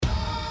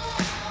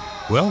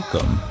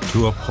Welcome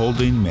to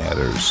Upholding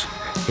Matters,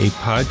 a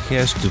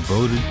podcast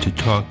devoted to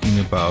talking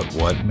about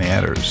what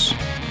matters.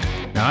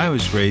 Now, I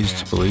was raised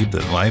to believe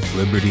that life,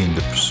 liberty, and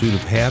the pursuit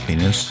of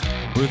happiness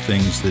were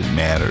things that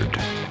mattered.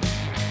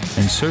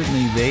 And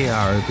certainly they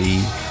are the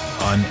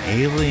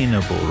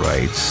unalienable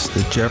rights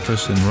that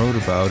Jefferson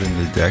wrote about in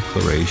the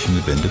Declaration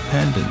of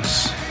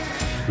Independence.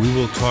 We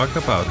will talk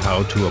about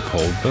how to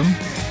uphold them,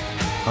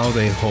 how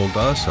they hold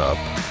us up,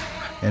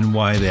 and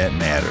why that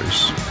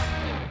matters.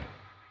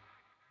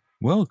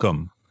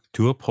 Welcome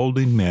to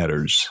Upholding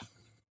Matters.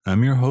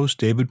 I'm your host,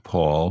 David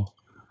Paul.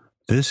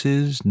 This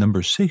is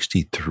number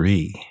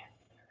 63.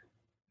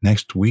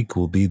 Next week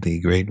will be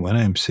the great when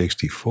I'm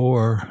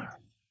 64.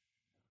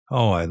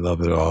 Oh, I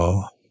love it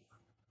all.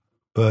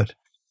 But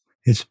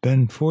it's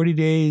been 40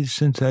 days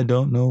since I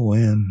don't know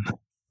when.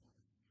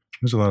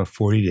 It was a lot of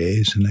 40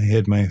 days, and I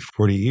had my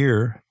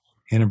 40-year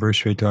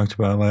anniversary I talked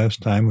about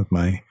last time with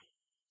my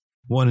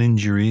one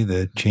injury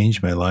that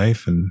changed my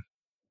life, and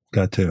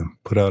got to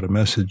put out a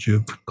message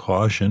of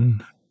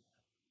caution.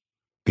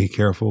 Be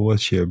careful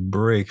what you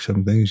break.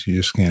 Some things you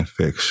just can't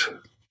fix.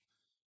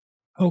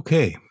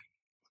 Okay,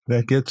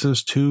 that gets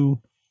us to,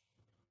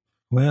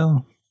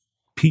 well,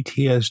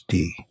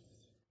 PTSD,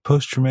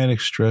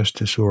 post-traumatic stress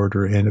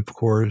disorder, and of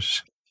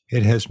course,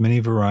 it has many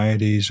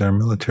varieties. Our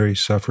military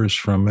suffers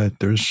from it.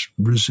 There's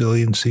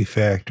resiliency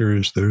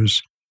factors.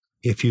 There's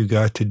if you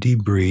got to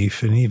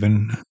debrief, and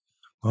even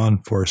law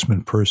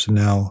enforcement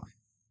personnel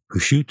who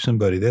shoot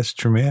somebody, that's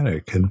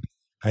traumatic. And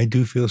I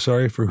do feel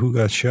sorry for who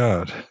got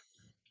shot.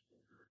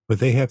 But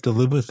they have to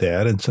live with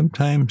that, and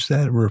sometimes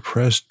that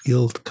repressed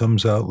guilt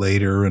comes out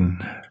later.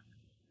 And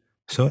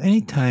so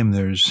anytime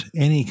there's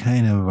any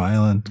kind of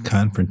violent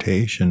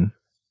confrontation,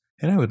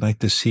 and I would like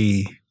to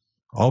see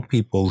all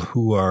people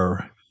who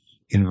are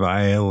in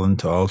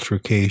violent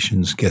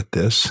altercations get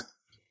this.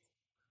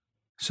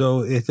 So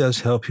it does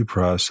help you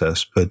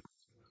process, but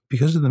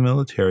because of the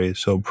military is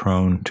so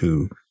prone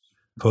to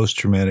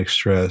post-traumatic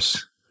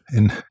stress,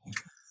 and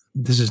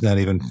this is not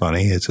even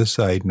funny, it's a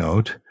side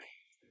note,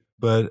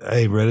 but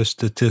I read a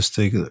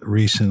statistic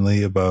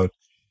recently about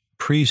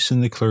priests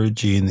and the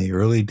clergy in the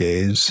early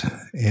days,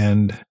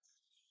 and,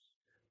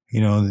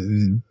 you know,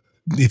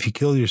 if you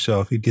kill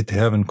yourself, you'd get to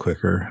heaven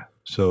quicker.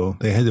 So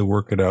they had to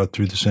work it out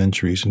through the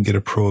centuries and get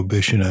a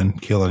prohibition on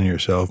killing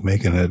yourself,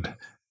 making it,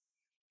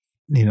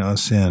 you know, a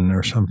sin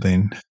or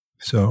something.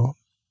 So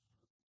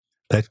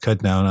that cut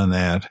down on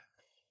that.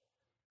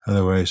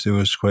 Otherwise, there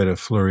was quite a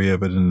flurry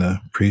of it in the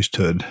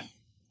priesthood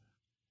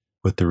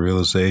with the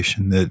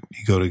realization that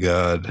you go to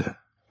God.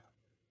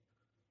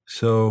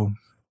 So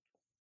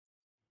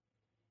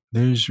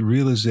there's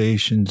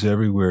realizations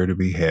everywhere to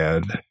be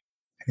had,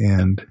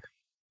 and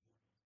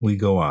we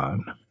go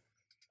on.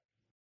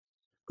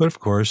 But of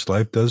course,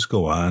 life does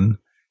go on.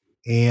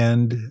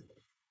 And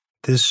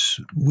this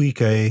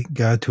week I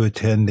got to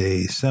attend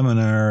a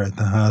seminar at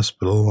the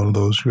hospital, one of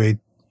those great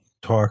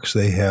talks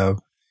they have.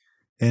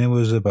 And it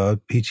was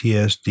about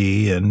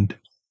PTSD, and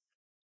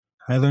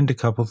I learned a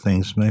couple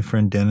things. My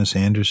friend Dennis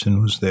Anderson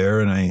was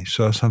there, and I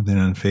saw something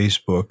on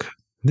Facebook.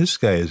 This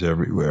guy is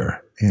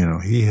everywhere. You know,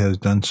 he has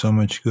done so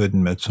much good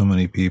and met so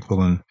many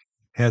people, and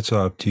hats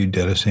off to you,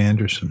 Dennis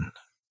Anderson.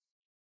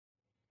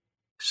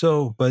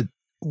 So, but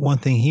one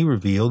thing he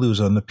revealed, it was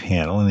on the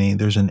panel, and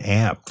there's an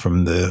app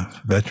from the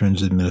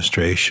Veterans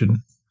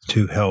Administration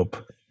to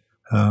help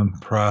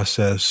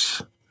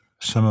process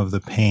some of the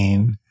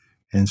pain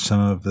and some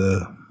of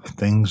the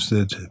things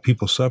that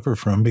people suffer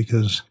from,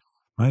 because,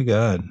 my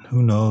God,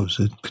 who knows?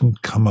 It can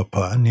come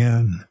upon you,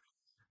 and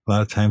a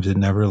lot of times it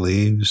never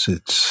leaves.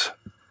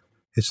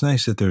 It's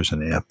nice that there's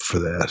an app for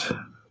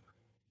that.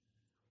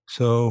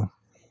 So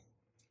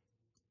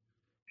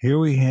here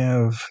we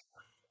have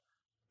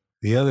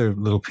the other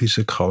little piece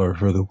of color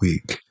for the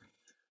week,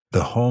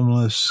 the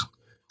Homeless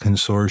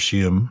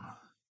Consortium.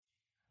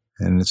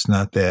 And it's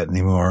not that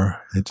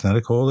anymore. It's not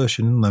a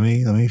coalition. Let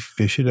me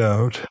fish it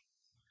out.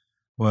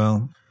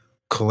 Well,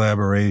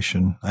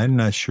 collaboration. I'm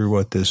not sure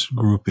what this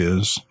group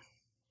is,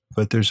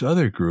 but there's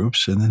other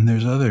groups, and then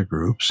there's other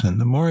groups.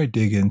 And the more I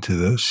dig into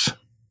this,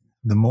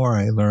 the more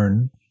I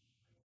learn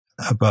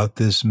about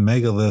this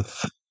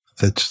megalith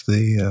that's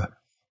the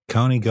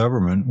county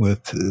government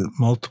with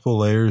multiple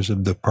layers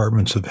of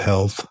departments of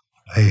health.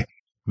 I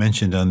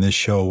mentioned on this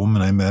show a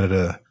woman I met at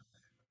a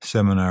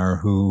seminar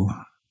who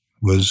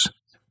was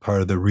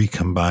part of the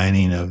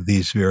recombining of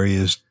these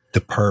various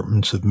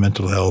departments of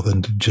mental health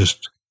into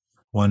just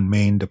one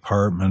main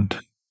department.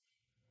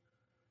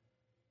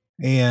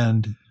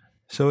 And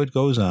so it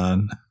goes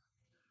on,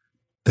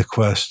 the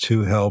quest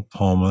to help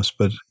homeless,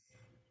 but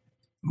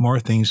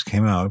more things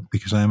came out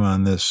because I'm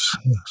on this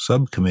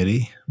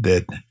subcommittee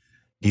that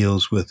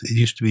deals with, it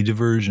used to be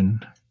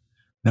diversion.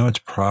 Now it's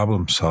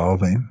problem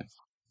solving.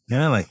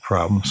 And I like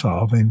problem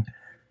solving.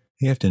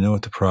 You have to know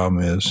what the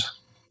problem is.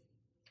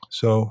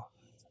 So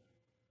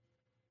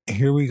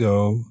here we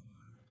go,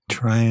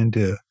 trying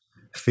to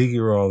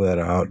figure all that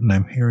out. And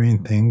I'm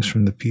hearing things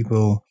from the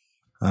people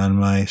on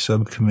my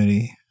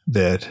subcommittee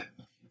that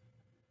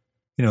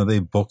they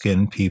book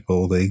in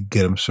people, they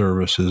get them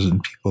services,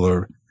 and people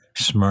are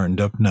smartened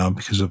up now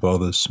because of all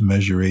this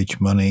Measure H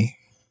money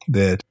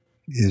that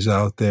is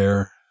out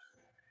there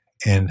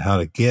and how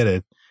to get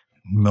it,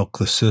 milk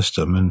the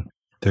system. And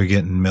they're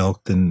getting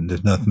milked, and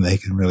there's nothing they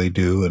can really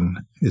do. And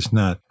it's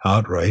not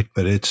outright,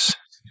 but it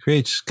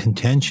creates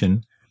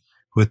contention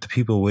with the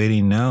people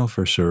waiting now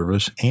for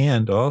service,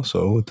 and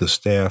also with the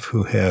staff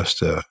who has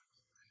to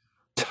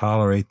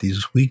tolerate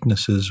these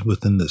weaknesses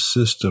within the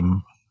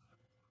system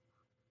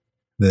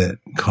that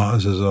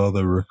causes all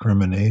the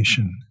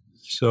recrimination.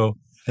 So,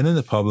 and then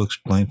the public's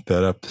plain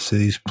fed up, the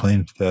city's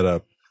plain fed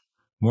up.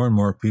 More and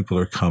more people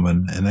are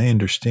coming, and I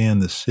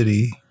understand the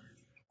city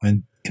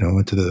went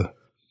to the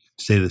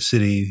State of the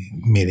City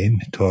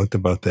meeting, talked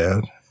about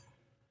that,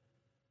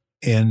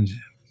 and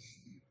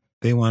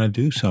they want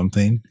to do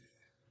something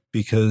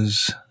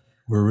because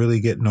we're really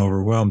getting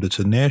overwhelmed. It's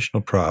a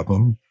national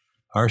problem.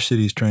 Our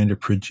city's trying to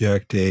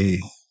project a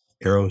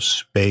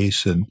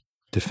aerospace and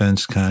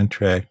defense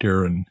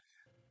contractor, and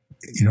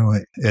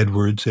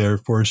Edwards Air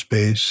Force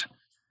Base,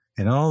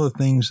 and all the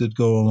things that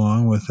go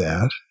along with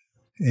that.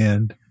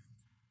 And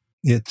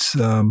it's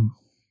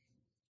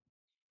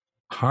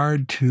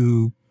hard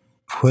to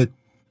put,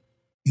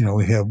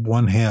 we have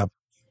 1/2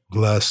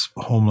 less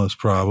homeless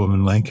problem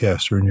in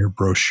Lancaster in your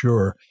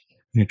brochure.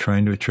 You're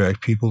trying to attract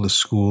people to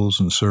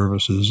schools and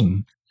services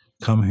and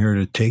come here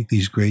to take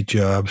these great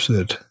jobs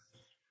that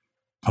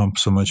pump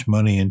so much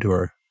money into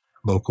our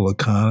local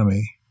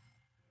economy.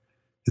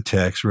 The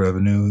tax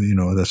revenue,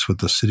 that's what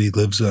the city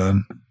lives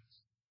on,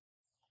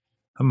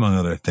 among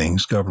other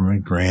things,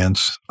 government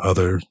grants,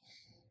 others.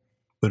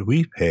 But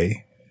we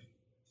pay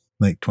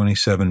like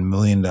 $27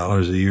 million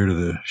a year to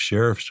the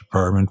sheriff's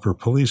department for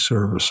police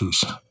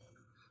services.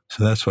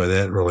 So that's why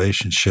that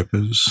relationship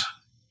is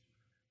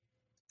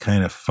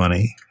kind of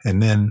funny.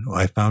 And then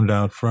I found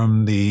out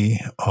from the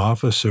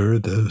officer,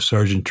 the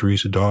Sergeant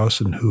Teresa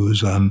Dawson,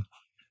 who's on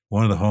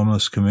one of the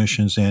homeless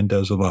commissions and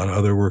does a lot of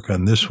other work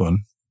on this one.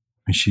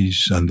 And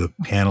she's on the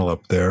panel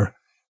up there,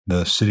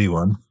 the city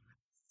one.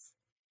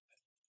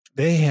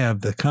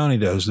 The county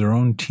does their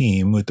own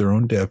team with their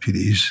own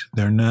deputies.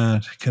 They're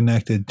not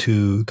connected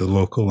to the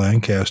local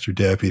Lancaster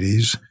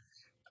deputies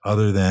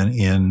other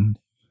than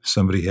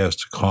somebody has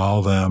to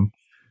call them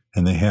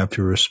and they have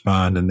to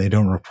respond, and they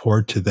don't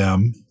report to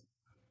them.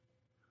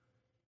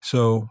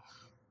 So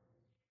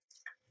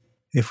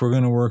if we're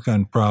going to work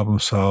on problem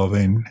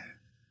solving,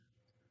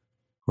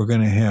 we're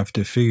going to have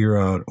to figure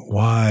out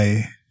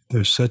why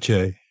there's such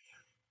a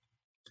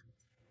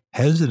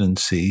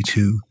hesitancy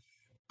to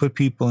put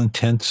people in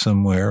tents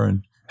somewhere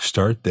and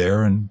start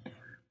there and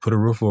put a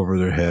roof over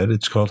their head.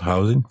 It's called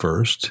housing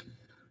first.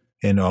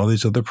 And all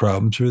these other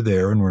problems are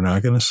there, and we're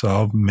not going to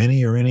solve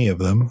many or any of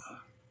them.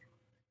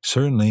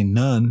 Certainly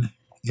none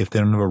if they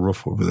don't have a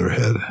roof over their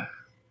head.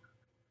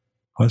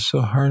 What's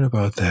so hard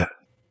about that?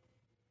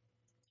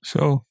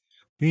 So,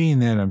 being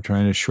that I'm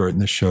trying to shorten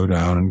the show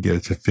down and get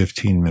it to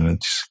 15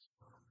 minutes,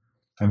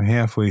 I'm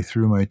halfway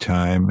through my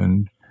time,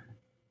 and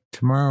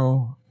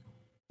tomorrow,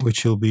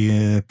 which will be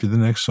after the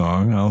next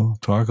song, I'll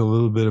talk a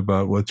little bit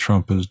about what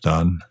Trump has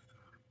done.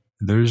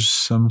 There's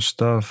some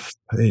stuff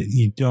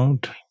you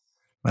don't...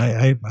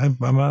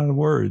 I'm out of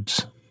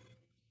words.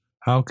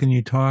 How can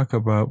you talk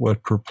about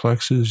what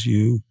perplexes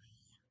you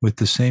with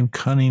the same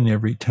cunning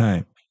every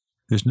time?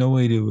 There's no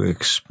way to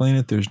explain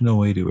it. There's no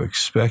way to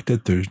expect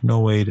it. There's no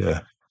way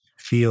to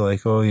feel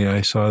like, oh, yeah,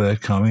 I saw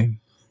that coming.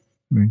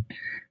 I mean,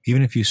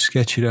 even if you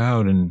sketch it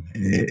out and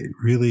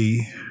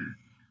really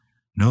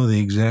know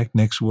the exact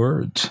next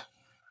words,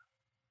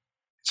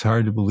 it's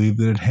hard to believe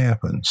that it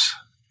happens.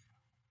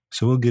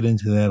 So we'll get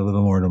into that a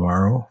little more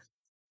tomorrow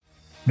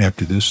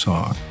after this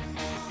song.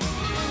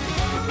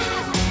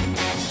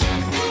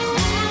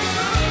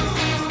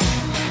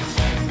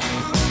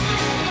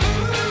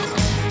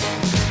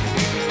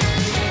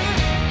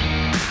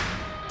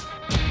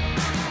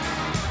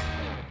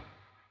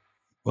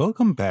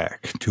 Welcome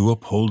back to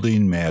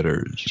Upholding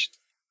Matters.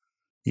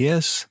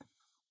 Yes,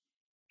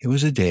 it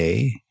was a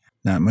day,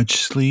 not much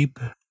sleep,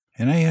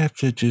 and I have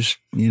to just,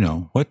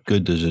 what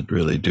good does it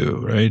really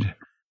do, right?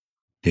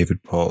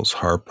 David Paul's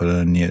harping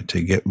on you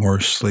to get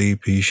more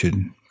sleep. He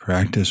should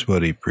practice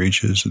what he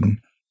preaches, and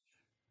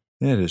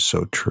that is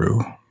so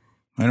true.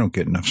 I don't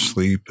get enough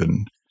sleep,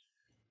 and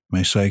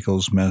my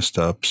cycle's messed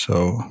up,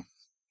 so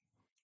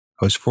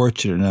I was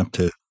fortunate enough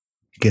to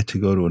get to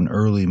go to an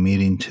early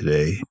meeting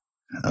today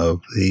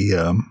of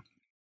the,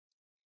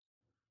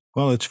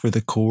 it's for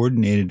the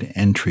Coordinated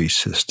Entry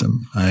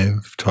System.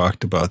 I've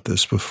talked about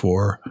this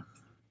before.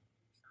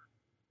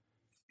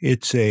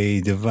 It's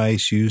a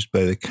device used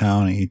by the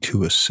county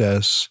to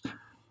assess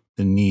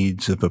the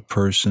needs of a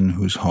person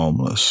who's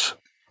homeless.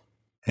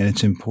 And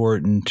it's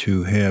important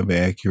to have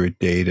accurate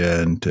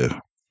data and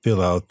to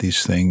fill out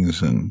these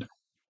things. And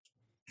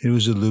it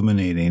was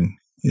illuminating.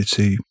 It's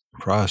a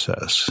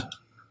process.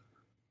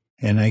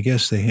 And I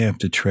guess they have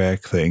to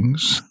track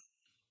things.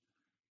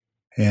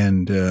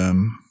 And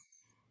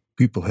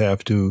people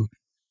have to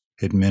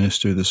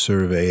administer the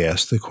survey,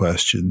 ask the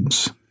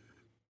questions.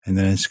 and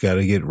then it's got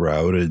to get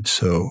routed.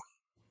 So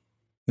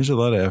there's a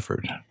lot of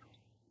effort.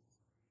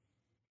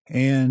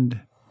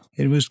 And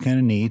it was kind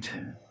of neat.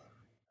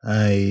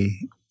 I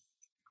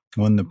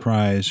won the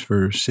prize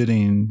for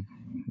sitting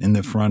in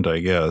the front, I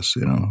guess,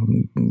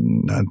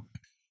 not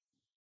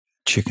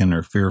chicken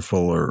or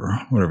fearful or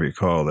whatever you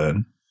call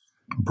that,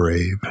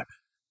 brave.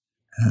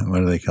 What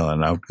do they call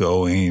it?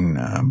 Outgoing.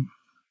 I'm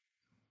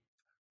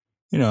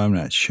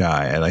not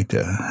shy. I like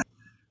to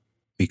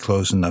be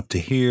close enough to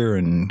hear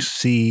and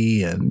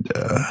see and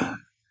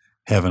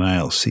have an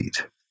aisle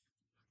seat.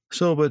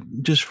 So, but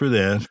just for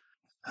that,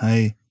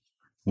 I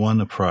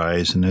won a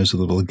prize, and there's a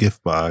little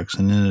gift box,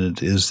 and in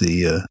it is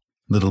the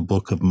little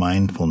book of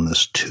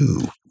mindfulness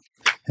too.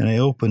 And I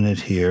open it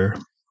here.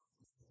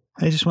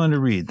 I just want to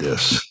read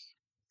this.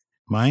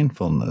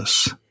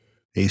 Mindfulness,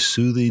 a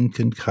soothing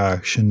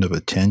concoction of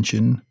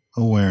attention,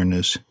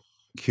 awareness,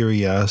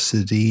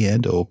 curiosity,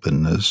 and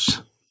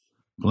openness,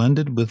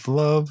 blended with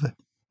love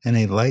and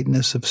a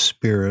lightness of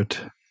spirit,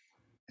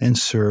 and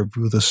served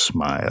with a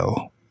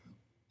smile.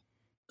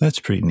 That's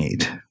pretty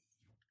neat.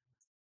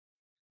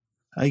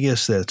 I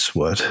guess that's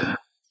what.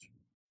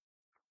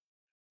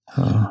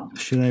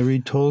 Should I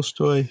read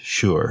Tolstoy?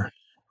 Sure.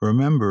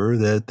 Remember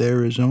that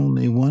there is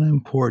only one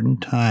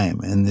important time,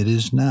 and it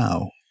is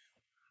now.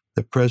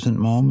 The present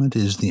moment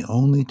is the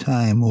only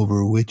time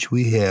over which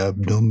we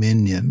have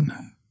dominion.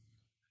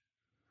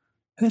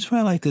 That's why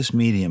I like this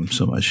medium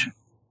so much.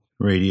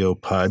 Radio,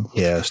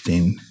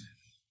 podcasting.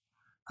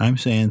 I'm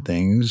saying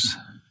things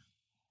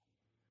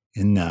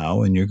in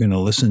now, and you're going to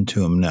listen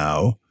to them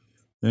now.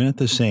 They're not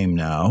the same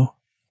now,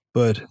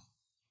 but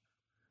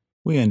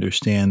we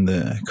understand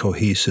the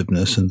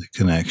cohesiveness and the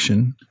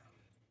connection.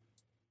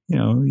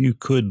 You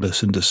could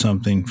listen to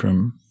something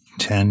from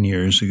 10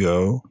 years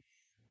ago.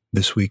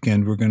 This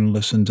weekend, we're going to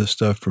listen to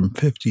stuff from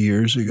 50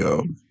 years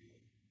ago.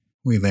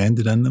 We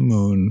landed on the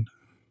moon.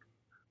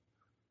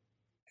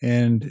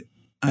 And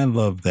I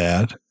love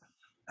that.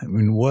 I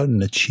mean, what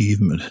an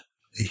achievement,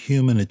 a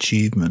human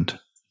achievement.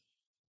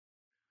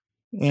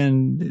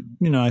 And,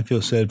 I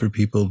feel sad for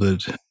people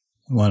that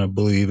want to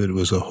believe it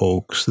was a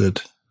hoax,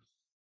 that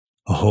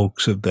a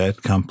hoax of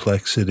that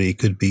complexity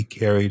could be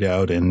carried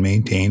out and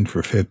maintained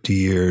for 50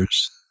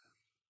 years.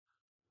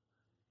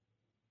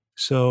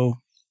 So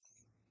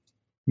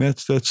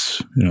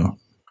that's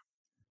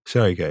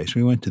sorry guys,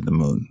 we went to the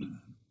moon.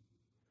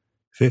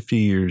 50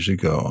 years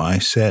ago, I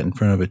sat in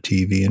front of a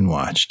TV and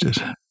watched it.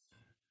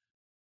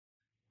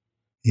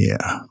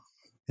 Yeah.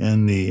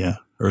 And the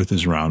Earth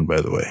is round,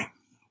 by the way.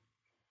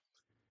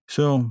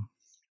 So,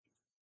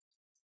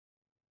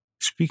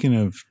 speaking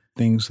of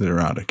things that are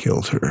out of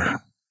kilter,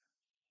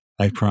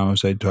 I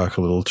promised I'd talk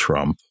a little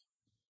Trump.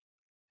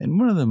 And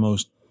one of the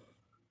most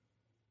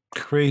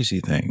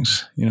crazy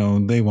things,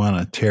 they want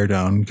to tear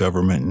down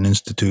government and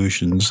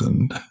institutions,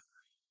 and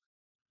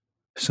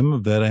some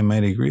of that I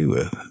might agree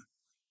with.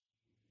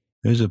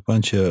 There's a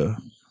bunch of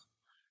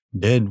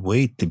dead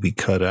weight to be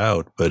cut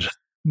out, but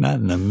not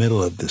in the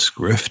middle of this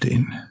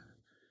grifting,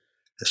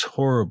 this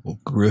horrible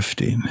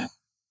grifting.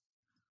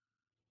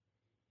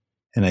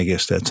 And I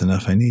guess that's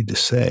enough I need to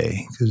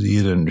say, because you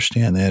either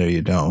understand that or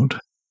you don't.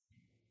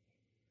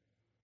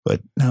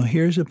 But now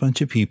here's a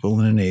bunch of people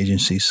in an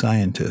agency,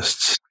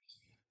 scientists.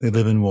 They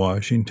live in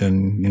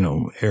Washington,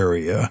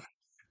 area.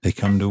 They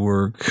come to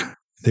work.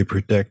 They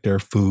protect our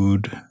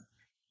food.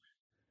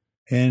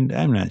 And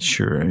I'm not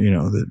sure,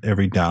 that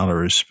every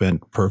dollar is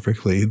spent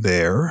perfectly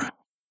there.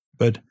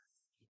 But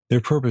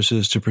their purpose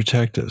is to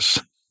protect us.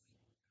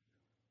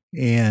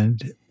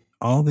 And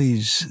all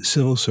these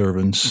civil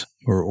servants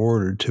were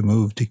ordered to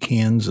move to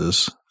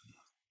Kansas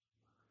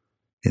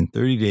in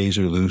 30 days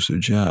or lose their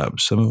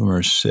jobs. Some of them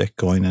are sick,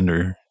 going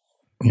under,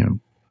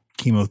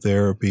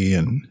 chemotherapy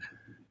and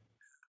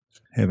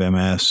have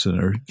MS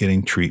and are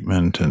getting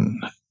treatment,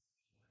 and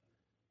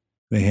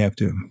they have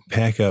to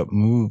pack up,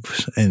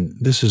 move. And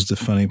this is the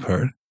funny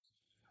part.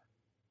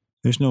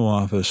 There's no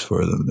office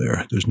for them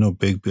there. There's no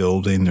big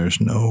building. There's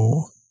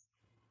no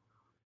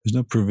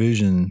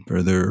provision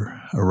for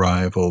their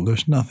arrival.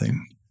 There's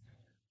nothing.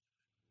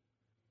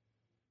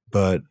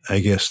 But I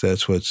guess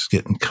that's what's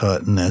getting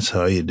cut, and that's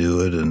how you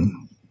do it.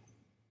 And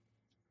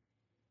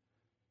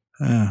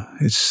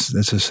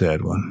that's a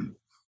sad one.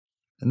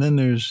 And then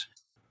there's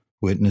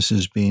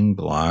witnesses being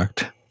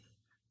blocked,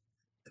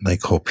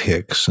 like Hope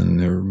Hicks, and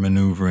they're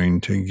maneuvering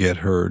to get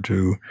her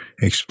to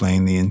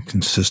explain the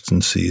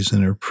inconsistencies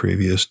in her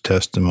previous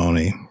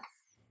testimony.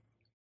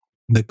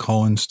 The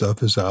Cohen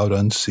stuff is out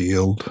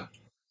unsealed.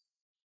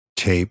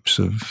 Tapes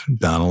of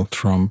Donald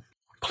Trump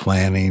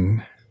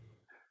planning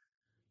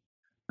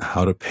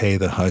how to pay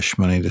the hush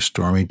money to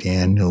Stormy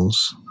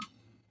Daniels.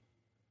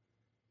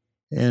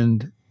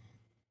 And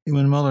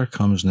when Mueller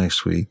comes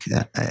next week,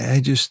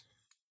 I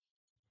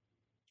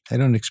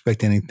don't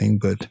expect anything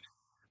but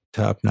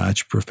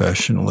top-notch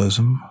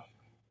professionalism,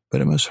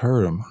 but it must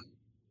hurt him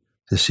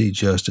to see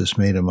justice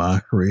made a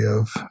mockery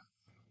of.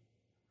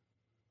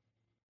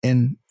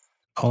 And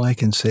all I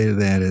can say to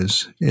that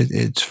is,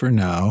 it's for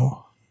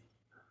now.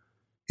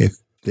 If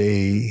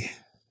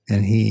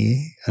And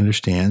he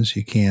understands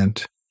you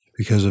can't,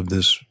 because of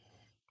this,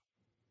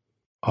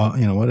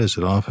 what is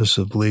it, Office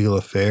of Legal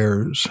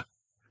Affairs,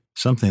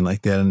 something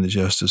like that in the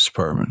Justice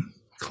Department,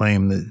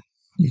 claim that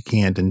you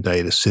can't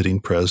indict a sitting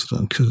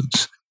president because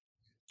it's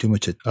too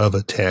much of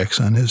a tax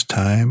on his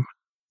time.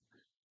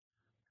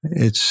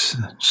 It's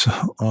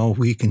all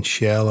weak and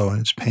shallow,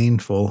 and it's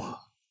painful.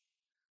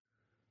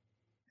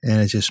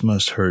 And it just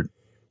must hurt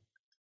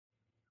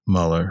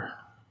Mueller.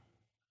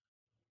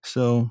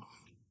 So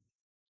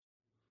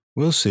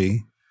we'll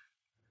see.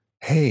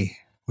 Hey,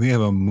 we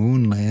have a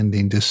moon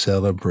landing to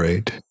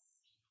celebrate.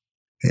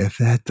 If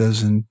that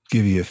doesn't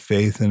give you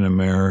faith in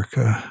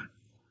America,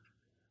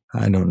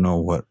 I don't know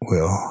what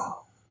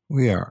will.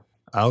 We are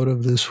out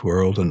of this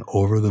world and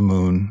over the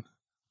moon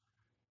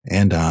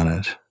and on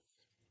it.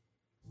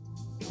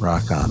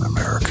 Rock on,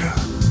 America.